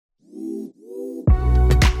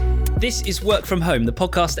This is Work From Home, the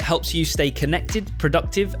podcast that helps you stay connected,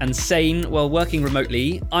 productive and sane while working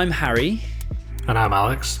remotely. I'm Harry. And I'm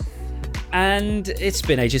Alex. And it's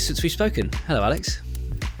been ages since we've spoken. Hello, Alex.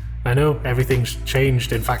 I know, everything's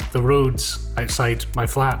changed. In fact, the roads outside my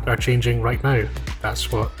flat are changing right now.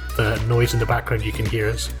 That's what the noise in the background you can hear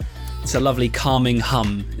is. It's a lovely calming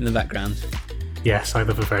hum in the background. Yes, I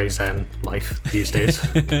live a very zen life these days.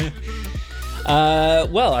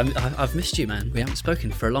 Well, I've missed you, man. We haven't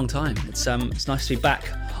spoken for a long time. It's nice to be back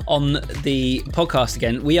on the podcast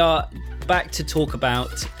again. We are back to talk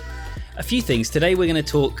about a few things. Today we're going to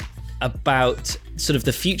talk about sort of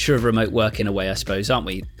the future of remote work in a way, I suppose, aren't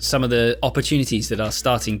we? Some of the opportunities that are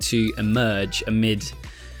starting to emerge amid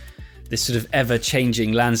this sort of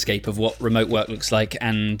ever-changing landscape of what remote work looks like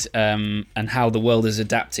and how the world is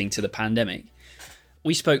adapting to the pandemic.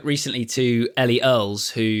 We spoke recently to Ellie Earls,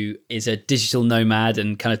 who is a digital nomad,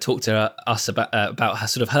 and kind of talked to us about her,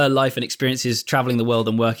 sort of her life and experiences traveling the world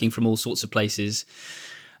and working from all sorts of places.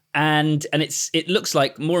 And it looks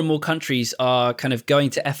like more and more countries are kind of going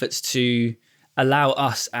to efforts to allow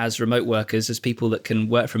us as remote workers, as people that can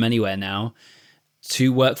work from anywhere now,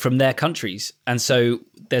 to work from their countries. And so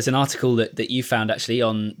there's an article that you found actually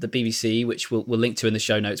on the BBC, which we'll link to in the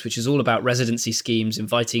show notes, which is all about residency schemes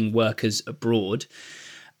inviting workers abroad.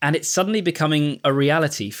 And it's suddenly becoming a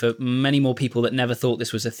reality for many more people that never thought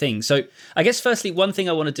this was a thing. So I guess firstly, one thing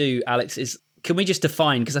I want to do, Alex, is can we just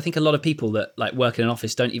define, because I think a lot of people that like work in an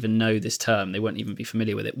office don't even know this term. They won't even be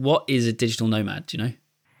familiar with it. What is a digital nomad? Do you know?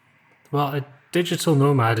 Well, a digital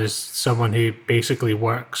nomad is someone who basically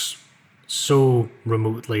works so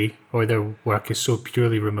remotely, or their work is so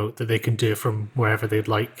purely remote that they can do it from wherever they'd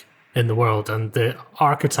like in the world. And the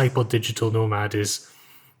archetypal digital nomad is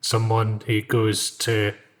someone who goes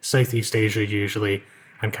to Southeast Asia usually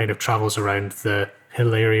and kind of travels around the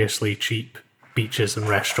hilariously cheap beaches and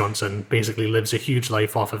restaurants and basically lives a huge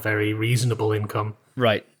life off a very reasonable income.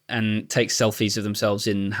 Right, and takes selfies of themselves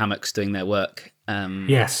in hammocks doing their work.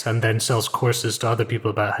 Yes, and then sells courses to other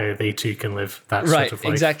people about how they too can live that sort of life.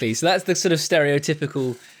 Right, exactly. So that's the sort of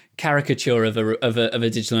stereotypical caricature of a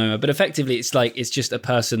digital nomad. But effectively, it's just a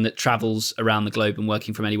person that travels around the globe and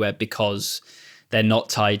working from anywhere because they're not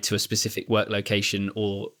tied to a specific work location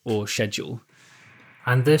or schedule.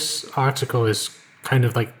 And this article is kind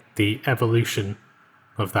of like the evolution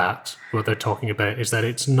of that. What they're talking about is that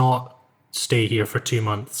it's not stay here for 2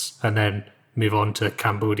 months and then move on to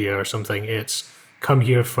Cambodia or something. It's come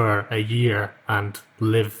here for a year and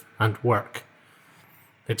live and work.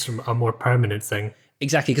 It's a more permanent thing.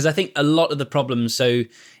 Exactly, because I think a lot of the problems, so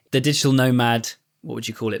the digital nomad, what would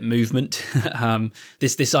you call it, movement,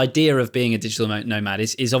 this idea of being a digital nomad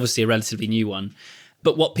is obviously a relatively new one.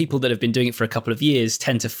 But what people that have been doing it for a couple of years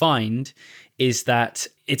tend to find is that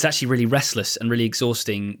it's actually really restless and really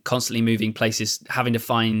exhausting, constantly moving places, having to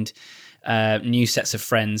find new sets of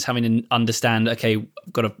friends, having to understand, okay,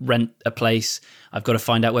 I've got to rent a place, I've got to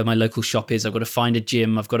find out where my local shop is, I've got to find a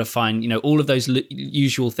gym, I've got to find, all of those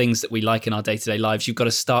usual things that we like in our day-to-day lives. You've got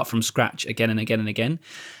to start from scratch again and again and again.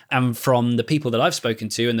 And from the people that I've spoken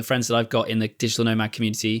to and the friends that I've got in the digital nomad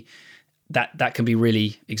community, that can be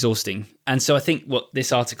really exhausting. And so I think what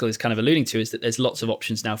this article is kind of alluding to is that there's lots of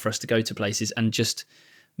options now for us to go to places and just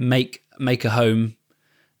make a home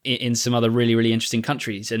in some other really, really interesting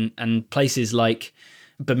countries, and places like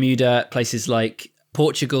Bermuda, places like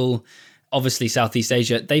Portugal, obviously Southeast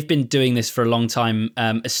Asia. They've been doing this for a long time.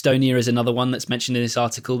 Estonia is another one that's mentioned in this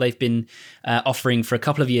article. They've been offering for a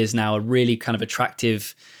couple of years now a really kind of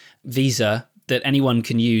attractive visa that anyone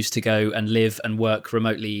can use to go and live and work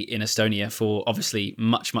remotely in Estonia for obviously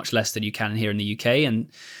much, much less than you can here in the UK. And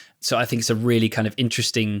so I think it's a really kind of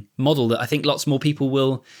interesting model that I think lots more people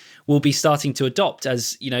will be starting to adopt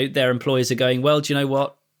as, their employers are going, well, do you know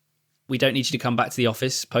what? We don't need you to come back to the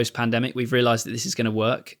office post-pandemic. We've realized that this is going to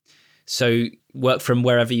work. So work from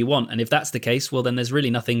wherever you want. And if that's the case, well, then there's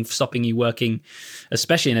really nothing stopping you working,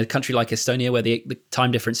 especially in a country like Estonia where the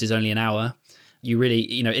time difference is only an hour. You really,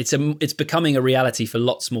 it's becoming a reality for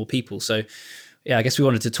lots more people. So yeah, I guess we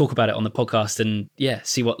wanted to talk about it on the podcast and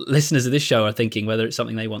see what listeners of this show are thinking, whether it's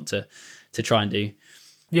something they want to try and do.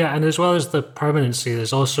 Yeah, and as well as the permanency,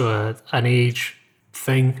 there's also an age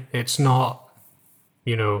thing. It's not,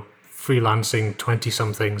 freelancing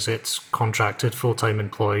 20-somethings. It's contracted, full-time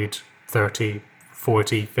employed, 30,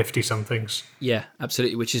 40, 50-somethings. Yeah,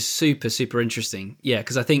 absolutely, which is super, super interesting. Yeah,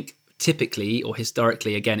 because I think typically or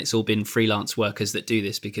historically, again, it's all been freelance workers that do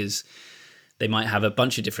this because they might have a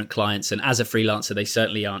bunch of different clients. And as a freelancer, they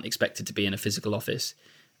certainly aren't expected to be in a physical office.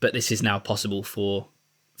 But this is now possible for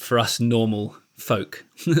us normal folk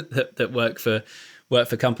that work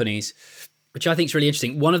for companies. which I think is really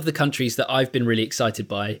interesting. One of the countries that I've been really excited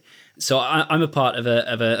by, so I'm a part of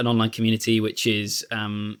an online community which is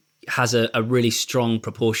has a really strong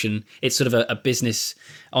proportion. It's sort of a business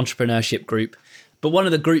entrepreneurship group, but one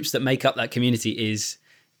of the groups that make up that community is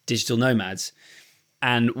digital nomads.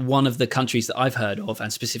 And one of the countries that I've heard of,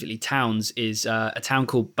 and specifically towns, is a town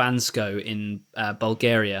called Bansko in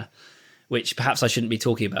Bulgaria, which perhaps I shouldn't be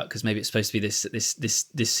talking about because maybe it's supposed to be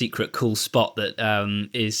this secret cool spot that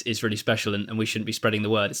is really special, and we shouldn't be spreading the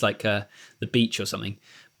word. It's like the beach or something.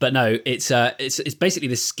 But no, it's basically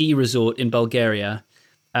the ski resort in Bulgaria.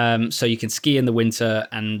 So you can ski in the winter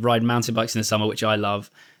and ride mountain bikes in the summer, which I love.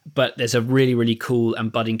 But there's a really, really cool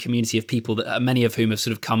and budding community of people that many of whom have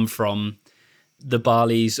sort of come from the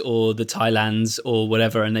Balis or the Thailands or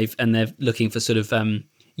whatever, and they're looking for sort of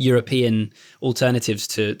European alternatives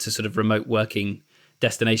to sort of remote working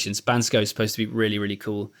destinations. Bansko is supposed to be really, really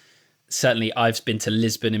cool. Certainly, I've been to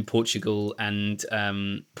Lisbon in Portugal, and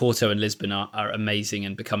Porto and Lisbon are amazing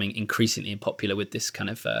and becoming increasingly popular with this kind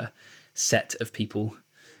of set of people.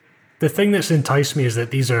 The thing that's enticed me is that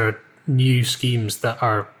these are new schemes that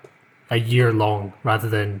are a year long rather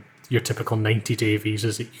than your typical 90-day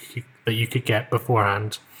visas that you could get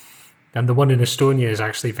beforehand. And the one in Estonia is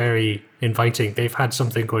actually very inviting. They've had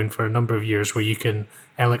something going for a number of years where you can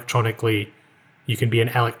be an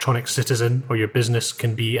electronic citizen, or your business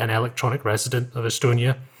can be an electronic resident of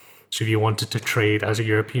Estonia. So if you wanted to trade as a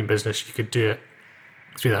European business, you could do it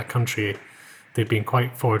through that country. They've been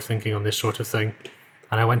quite forward thinking on this sort of thing.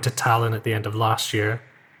 And I went to Tallinn at the end of last year,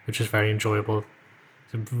 which was very enjoyable.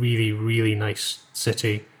 It's a really, really nice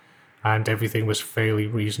city, and everything was fairly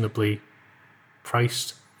reasonably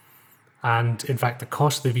priced. And in fact, the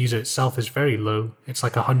cost of the visa itself is very low. It's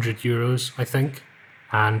like €100, I think.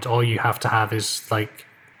 And all you have to have is like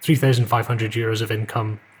 3,500 euros of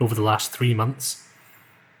income over the last 3 months,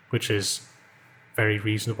 which is very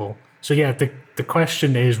reasonable. So yeah, the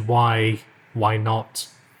question is why not?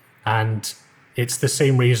 And it's the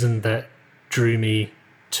same reason that drew me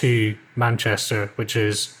to Manchester, which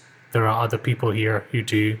is there are other people here who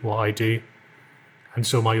do what I do. And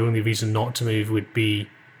so my only reason not to move would be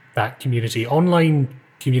that community. Online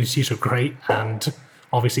communities are great, and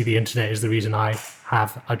obviously the internet is the reason I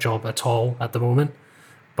have a job at all at the moment,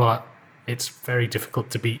 but it's very difficult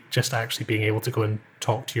to beat just actually being able to go and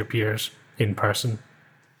talk to your peers in person.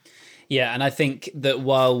 Yeah, and I think that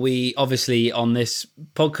while we obviously on this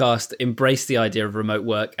podcast embrace the idea of remote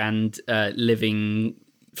work and living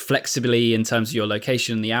flexibly in terms of your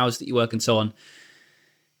location, the hours that you work and so on,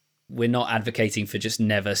 we're not advocating for just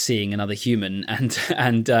never seeing another human. And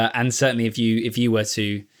certainly if you were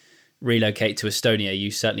to relocate to Estonia,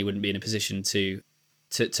 you certainly wouldn't be in a position to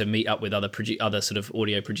meet up with other sort of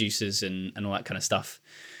audio producers and all that kind of stuff.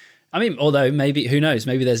 I mean, although maybe, who knows,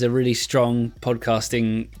 maybe there's a really strong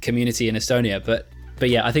podcasting community in Estonia, but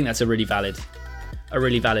yeah, I think that's a really valid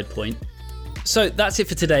point. So that's it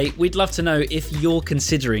for today. We'd love to know if you're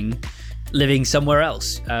considering living somewhere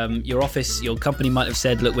else. Your company might have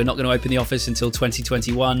said, look, we're not going to open the office until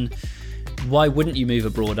 2021. Why wouldn't you move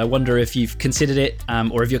abroad? I wonder if you've considered it,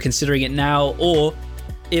 or if you're considering it now, or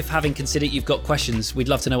if having considered it, you've got questions. We'd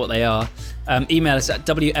love to know what they are. Email us at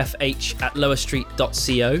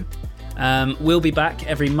wfh@lowerstreet.co. We'll be back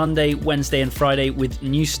every Monday, Wednesday and Friday with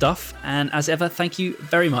new stuff. And as ever, thank you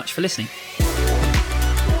very much for listening.